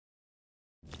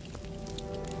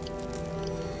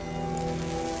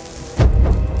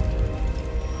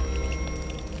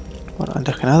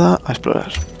Antes que nada, a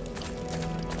explorar.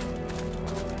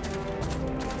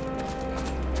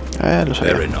 Lo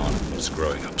sabía. Berinon is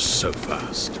growing up so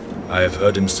fast. I have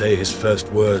heard him say his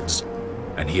first words,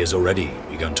 and he has already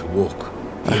begun to walk.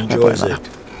 He enjoys it.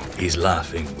 He's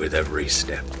laughing with every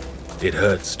step. It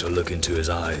hurts to look into his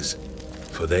eyes,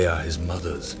 for they are his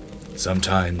mother's.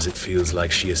 Sometimes it feels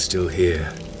like she is still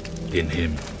here, in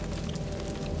him.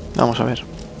 Vamos a ver.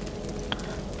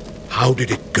 How did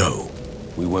it go?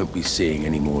 We won't be seeing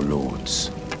any more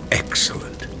lords.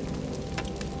 Excellent.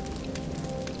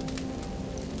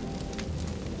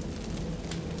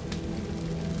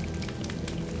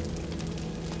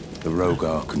 The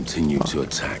Rogar continue to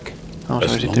attack. Vamos a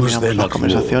ver si terminamos las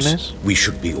conversaciones. We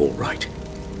should be all right.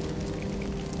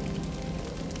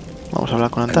 Vamos a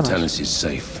hablar con Antanas. Antanas is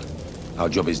safe. Our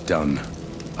job is done.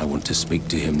 I want to speak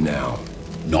to him now.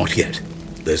 Not yet.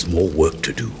 There's more work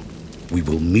to do. We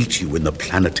will meet you in the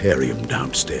planetarium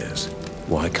downstairs.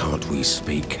 Why can't we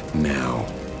speak now?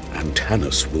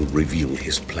 Antanas will reveal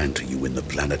his plan to you in the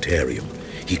planetarium.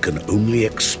 He can only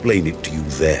explain it to you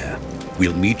there.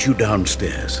 We'll meet you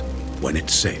downstairs when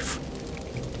it's safe.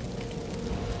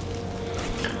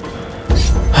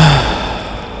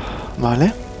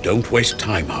 Vale. Don't waste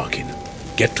time, Harkin.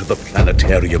 Get to the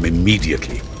planetarium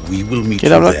immediately. We will meet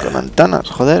Quiero you hablar there. con Antanas,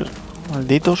 joder.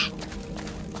 Malditos.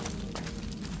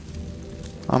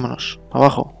 Vámonos.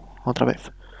 Abajo. Otra vez.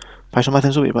 Para eso me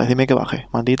hacen subir, para decirme que baje.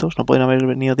 Malditos, no pueden haber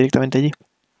venido directamente allí.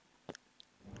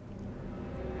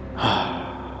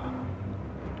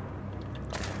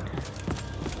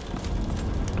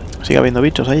 Sigue habiendo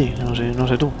bichos allí, no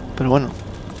sé tú, pero bueno.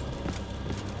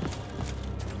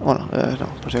 Bueno, no,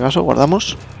 por si acaso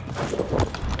guardamos.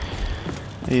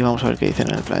 Y vamos a ver qué dicen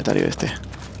en el planetario este.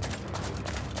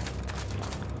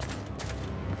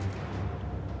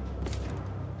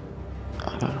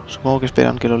 Claro, supongo que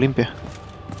esperan que lo limpie.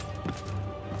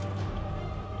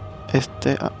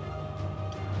 Este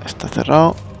está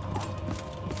cerrado.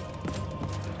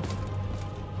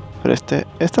 Pero este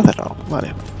está cerrado,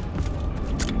 vale.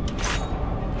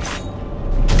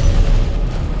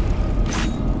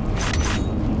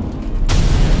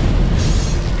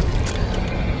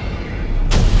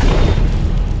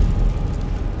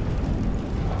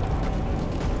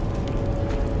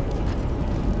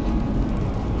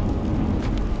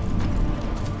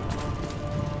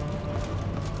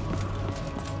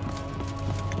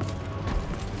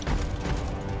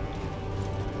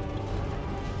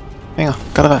 Venga,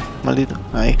 carga, maldito.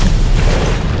 Ahí.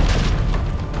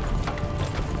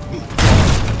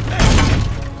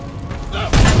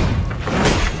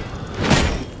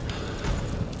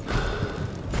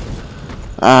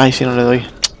 Ay, si no le doy.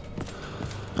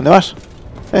 ¿Dónde vas?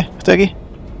 Estoy aquí.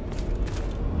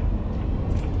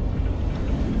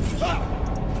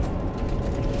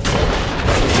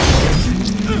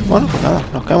 Bueno, pues nada,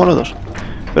 nos quedamos los dos.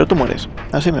 Pero tú mueres.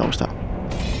 Así me gusta.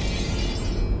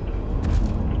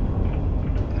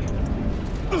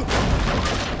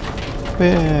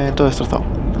 Todo destrozado.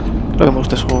 Lo que me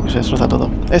gusta es el juego, que se destroza todo.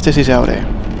 Este sí se abre.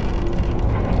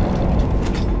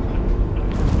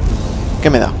 ¿Qué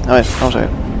me da? A ver, vamos a ver.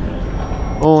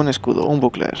 Un escudo, un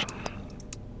buckler.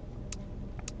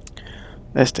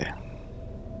 Este.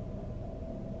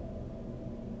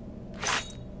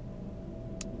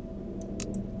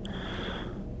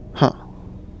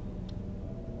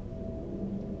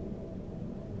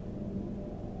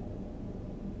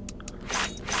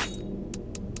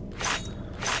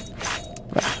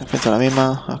 Defensa la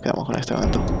misma, nos quedamos con este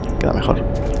momento, queda mejor.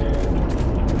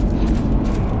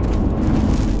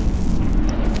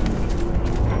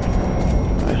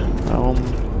 A ver, algún...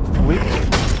 Uy.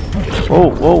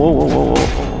 Oh.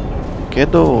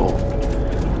 Quieto.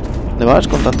 ¿Dónde vas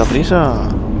con tanta prisa?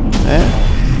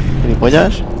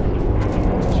 ¿Gilipollas?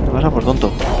 Se me pasa por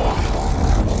tonto.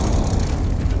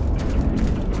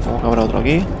 ¿Cómo que habrá otro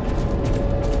aquí?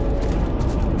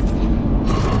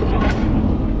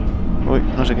 Uy,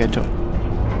 no sé qué he hecho.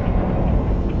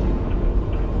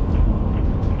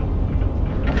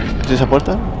 ¿Es esa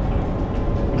puerta?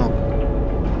 No.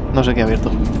 No sé qué he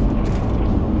abierto.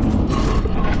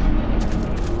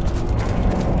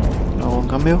 ¿Hago un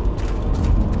cambio?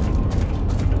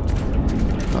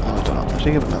 No, esto no. Así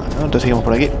que nada, ¿no? Entonces seguimos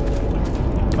por aquí.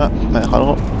 Ah, me ha dejado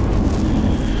algo.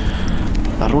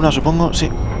 La runa, supongo, sí.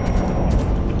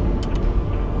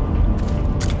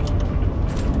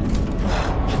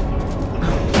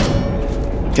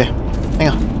 ¿Qué?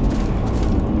 Venga.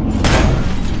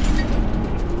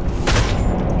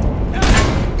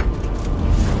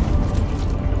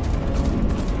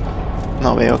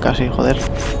 No veo casi, joder.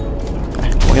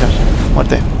 Como quieras.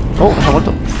 Muerte. Oh, no se ha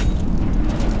muerto.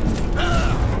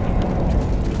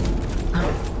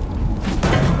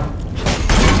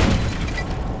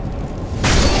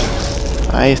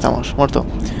 Ahí estamos, muerto.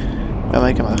 Veamos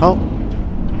ahí que me ha dejado.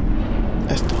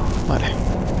 Esto, vale.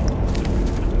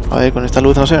 A ver, con esta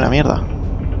luz no se ve una mierda.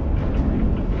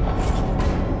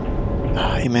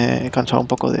 Y me he cansado un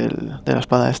poco de la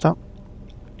espada esta.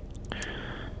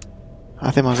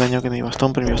 Hace más daño que mi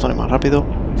bastón, pero mi bastón es más rápido.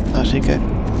 Así que...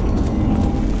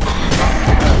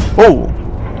 ¡Oh!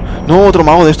 No, otro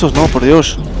mago de estos, no, por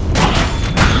Dios.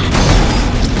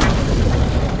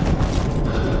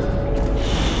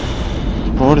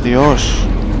 Por Dios.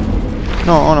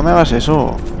 No, no me hagas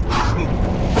eso.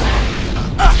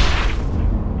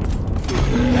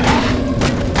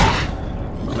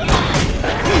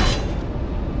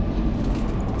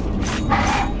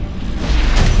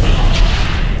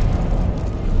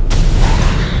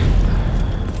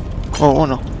 Oh,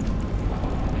 no.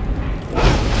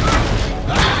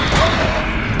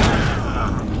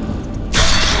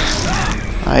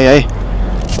 Ahí, ahí.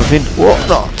 Por fin. Oh,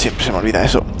 no, siempre se me olvida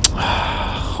eso.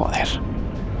 Joder.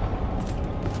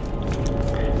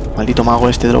 Maldito mago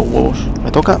este de los huevos.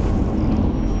 Me toca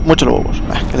mucho los huevos.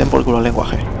 Que den por culo el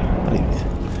lenguaje. Vale.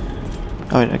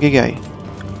 A ver, ¿aquí qué hay?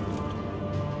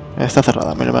 Está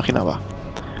cerrada, me lo imaginaba.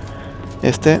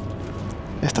 Este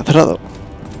está cerrado.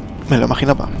 Me lo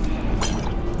imaginaba.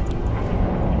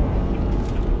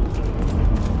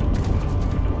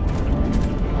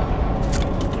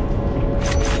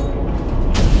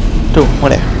 Tú,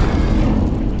 muere.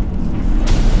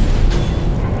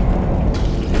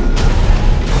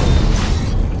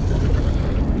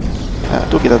 Ah,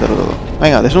 tú quítatelo todo.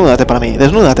 Venga, desnúdate para mí,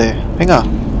 desnúdate. Venga.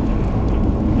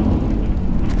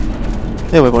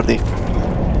 Yo voy por ti.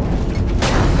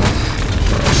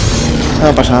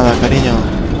 No pasa nada, cariño.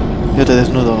 Yo te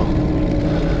desnudo.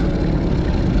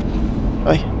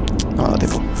 Ay, no me da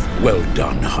tiempo. Well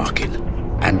done, Harkin.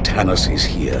 Antanas is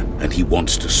here, and he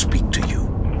wants to speak to you.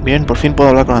 Bien, por fin puedo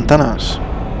hablar con Antanas.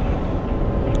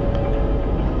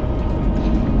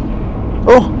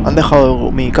 Oh, han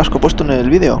dejado mi casco puesto en el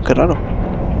vídeo, qué raro.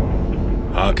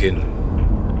 Harkin,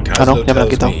 no, Kaslo ya me lo han tells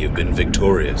quitado. me you've been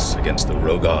victorious against the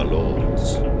Rogar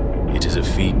lords. It is a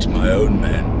feat my own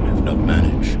men have not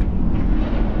managed.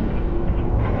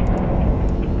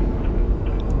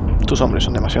 Tus hombres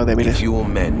son demasiado débiles. If your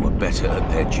men were better at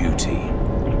their duty,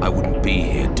 I wouldn't be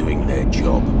here doing their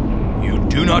job. You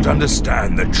do not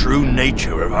understand the true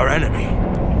nature of our enemy.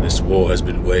 This war has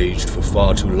been waged for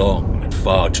far too long at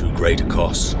far too great a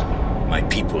cost. My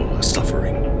people are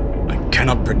suffering. I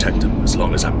cannot protect them as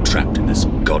long as I'm trapped in this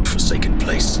godforsaken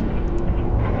place.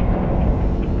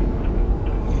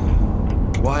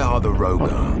 Why are the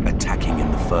Rogar attacking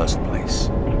in the first place?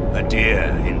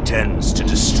 Adir intends to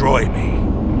destroy me.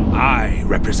 I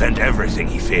represent everything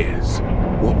he fears.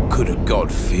 What could a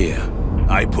god fear?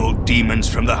 I pull demons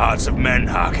from the hearts of men,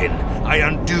 Harkin. I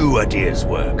undo Adir's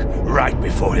work, right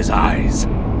before his eyes.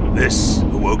 This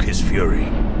awoke his fury,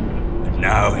 and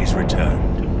now he's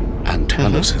returned.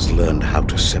 Antanas has learned how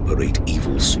to separate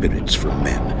evil spirits from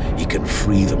men. He can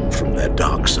free them from their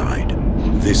dark side.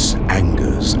 This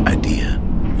angers Adir.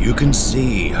 You can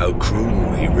see how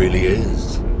cruel he really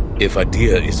is. If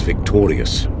Adir is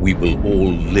victorious, we will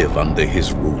all live under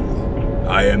his rule.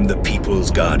 I am the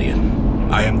people's guardian.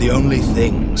 I am the only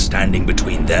thing standing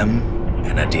between them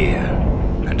and Adir.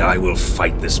 And I will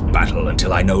fight this battle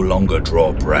until I no longer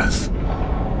draw breath.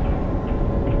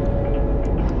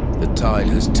 The tide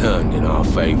has turned in our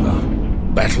favor.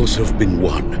 Battles have been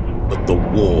won, but the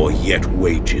war yet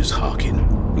wages, Harkin.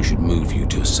 We should move you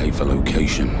to a safer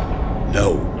location.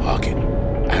 No, Harkin.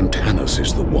 Antanas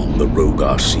is the one the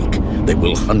Rogar seek. They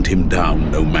will hunt him down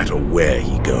no matter where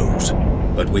he goes.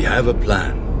 But we have a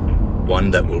plan.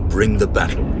 One that will bring the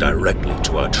battle directly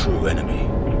to our true enemy.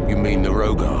 You mean the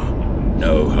Rogar?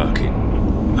 No, Harkin.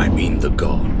 I mean the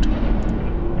god.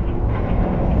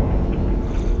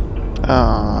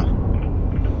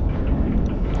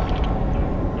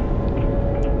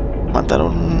 Matar a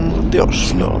un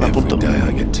dios, lo me Every apunto. day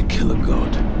I get to kill a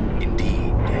god.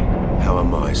 Indeed. How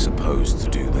am I supposed to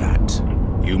do that?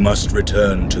 You must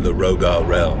return to the Rogar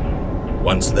realm.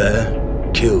 Once there,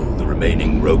 kill the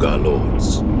remaining Rogar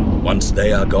lords. Once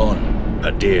they are gone,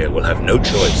 Adir will have no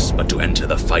choice but to enter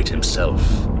the fight himself.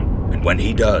 And when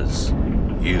he does,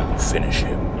 you finish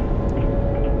him.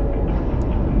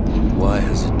 Why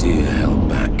has Adir held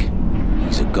back?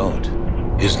 He's a god.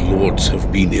 His lords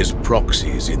have been his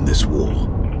proxies in this war.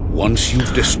 Once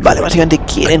you've destroyed, Vale, básicamente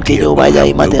quieren que yo vaya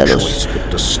y mate a los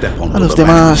los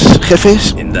demás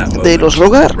jefes de los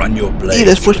Rogar y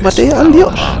después mate al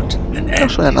dios. No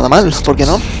suena nada mal, ¿por qué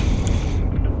no?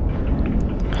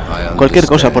 Cualquier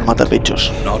cosa por matar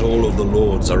bichos. Not all of the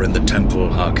lords are in the temple,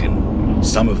 Harkin.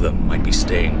 Some of them might be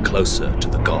staying closer to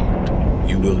the god.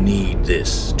 You will need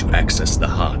this to access the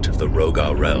heart of the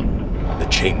Rogar realm, the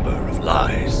Chamber of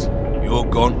Lies. Your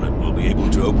gauntlet will be able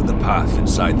to open the path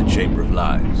inside the Chamber of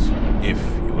Lies, if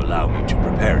you allow me to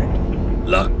prepare it.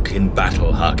 Luck in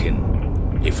battle,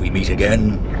 Harkin. If we meet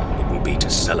again, it will be to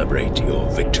celebrate your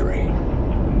victory.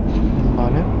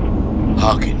 Vale.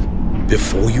 Harkin,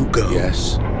 before you go...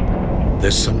 Yes?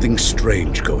 There's something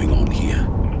strange going on here.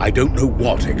 I don't know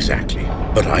what exactly,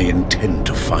 but I intend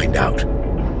to find out.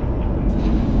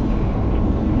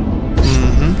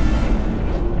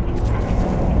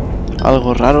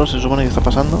 Algo raro se supone que está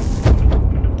pasando.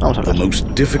 Vamos a The ver.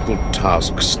 most difficult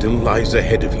task still lies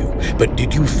ahead of you, but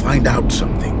did you find out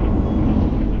something?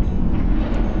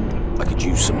 I could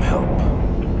use some help.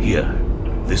 Here,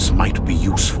 this might be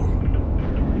useful.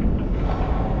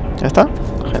 ¿Ya está?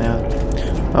 Genial.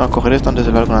 Vamos a coger esto antes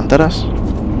de hablar con Antanas.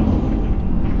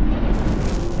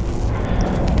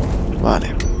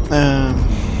 Vale.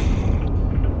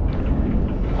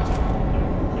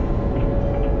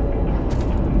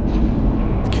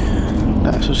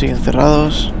 Nada, esos siguen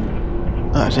cerrados.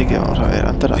 Así que vamos a ver,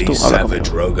 Antanas, tú These habla savage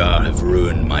conmigo. Rogar have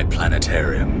ruined my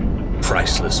planetarium.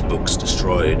 Priceless books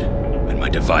destroyed, and my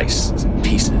device is in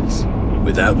pieces.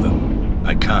 Without them,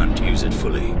 I can't use it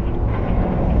fully.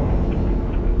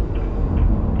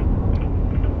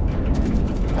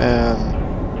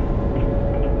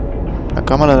 La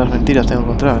cámara de las mentiras tengo que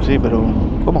encontrar, sí, pero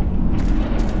 ¿cómo?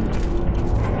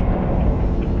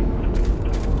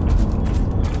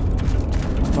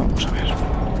 Vamos a ver.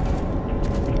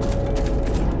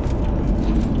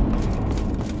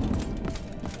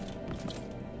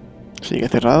 Sigue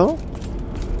cerrado.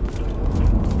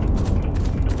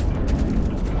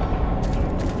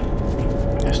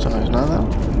 Esto no es nada.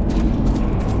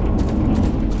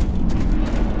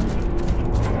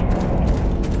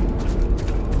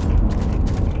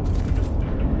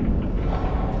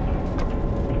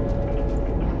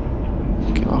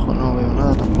 Aquí abajo no veo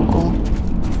nada tampoco.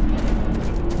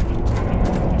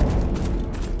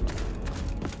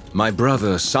 My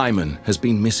brother, Simon, has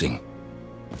been missing.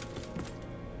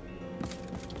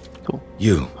 Tú,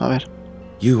 You a ver.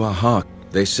 are Hark.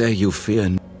 They say you fear...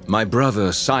 My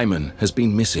brother, Simon, has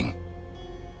been missing.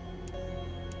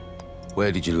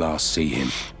 Where did you last see him?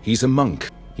 He's a monk.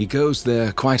 He goes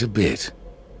there quite a bit.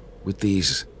 With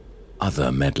these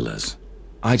other meddlers.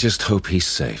 I just hope he's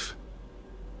safe.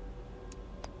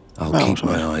 I'll Vamos keep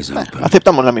a ver. my eyes open.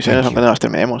 Aceptamos las misiones Thank aunque you. no las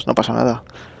terminemos, no pasa nada.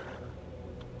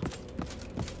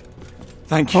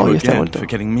 Thank you Oh, ya está again vuelto. for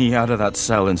getting me out of that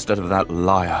cell instead of that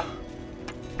liar.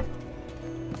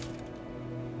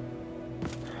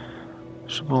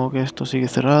 Supongo que esto sigue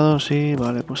cerrado, sí,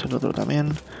 vale, pues el otro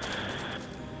también.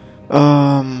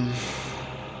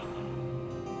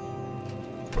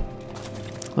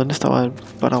 ¿Dónde estaba el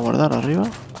para guardar? ¿Arriba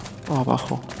o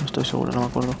abajo? No estoy seguro, no me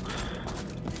acuerdo.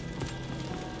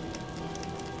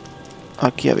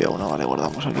 Aquí había uno, vale,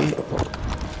 guardamos aquí.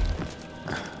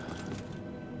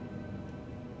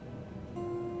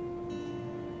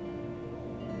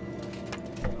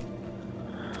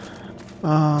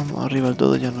 Arriba del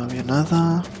todo ya no había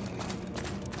nada.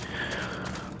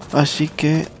 Así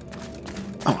que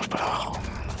vamos para abajo.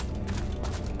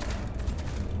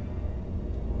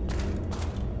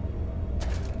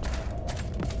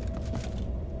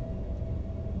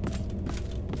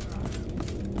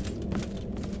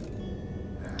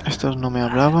 Estos no me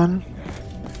hablaban.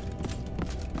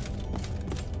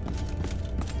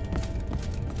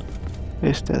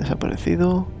 Este ha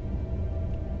desaparecido.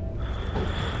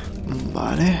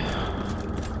 Vale.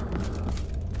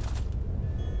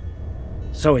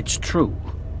 So it's true.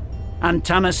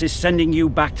 Antanas is sending you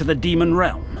back to the demon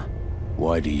realm.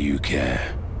 Why do you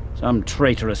care? Some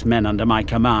traitorous men under my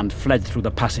command fled through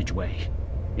the passageway.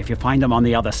 If you find them on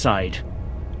the other side,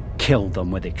 kill them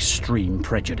with extreme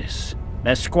prejudice.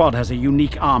 Their squad has a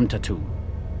unique arm tattoo.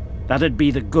 That'd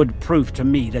be the good proof to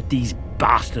me that these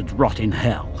bastards rot in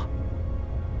hell.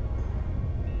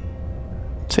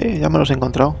 Sí, ya me los he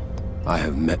encontrado. I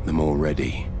have met them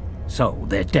already. So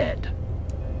they're dead.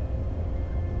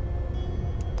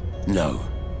 No,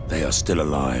 they are still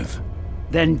alive.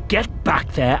 Then get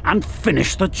back there and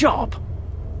finish the job.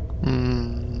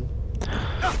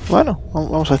 Bueno,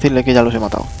 vamos a decirle que ya los he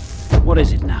matado. What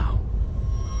is it now?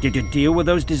 Did you deal with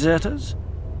those deserters?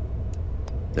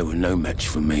 They were no match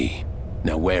for me.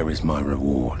 Now where is my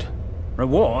reward?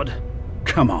 Reward?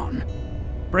 Come on.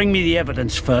 Bring me the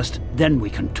evidence first, then we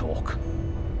can talk.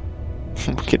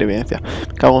 Quiere evidencia.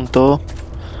 Me cago en todo.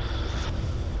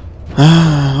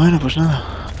 Bueno, pues nada.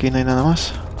 Aquí no hay nada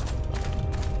más.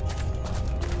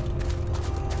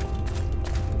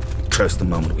 Curse the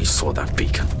moment we saw that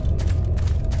beacon.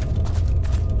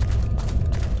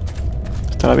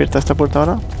 ¿Estará abierta esta puerta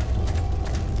ahora?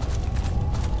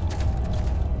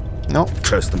 No.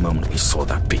 Cursed the moment we saw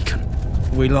that beacon.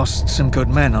 We lost some good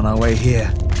men on our way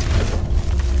here.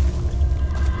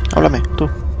 Háblame, tú.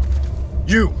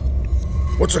 You!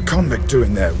 What's a convict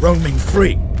doing there, roaming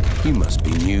free? You must be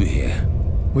new here.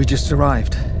 We just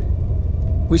arrived.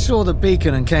 We saw the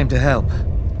beacon and came to help.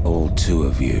 All two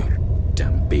of you.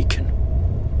 Damn beacon.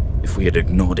 If we had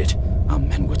ignored it, our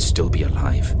men would still be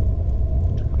alive.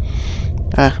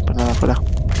 Pues nada, fuera.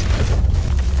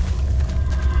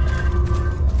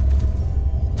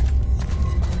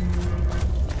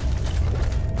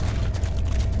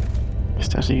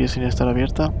 Esta sigue sin estar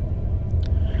abierta.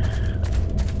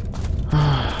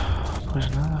 Pues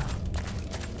nada.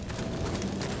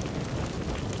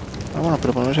 Bueno,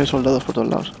 pero por lo menos hay soldados por todos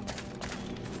lados.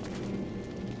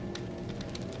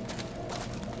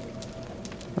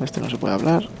 Este no se puede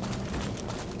hablar.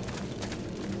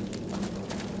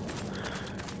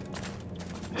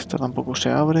 Esta tampoco se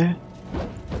abre.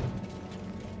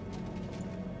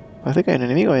 Parece que hay un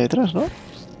enemigo ahí detrás, ¿no?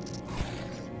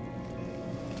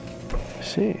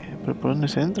 Sí, pero ¿por dónde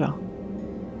se entra?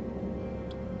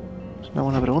 Es una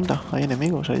buena pregunta. ¿Hay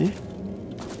enemigos allí?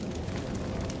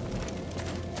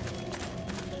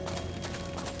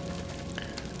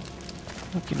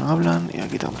 Aquí no hablan y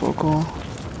aquí tampoco.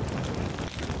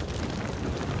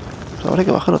 Pues habrá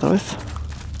que bajar otra vez.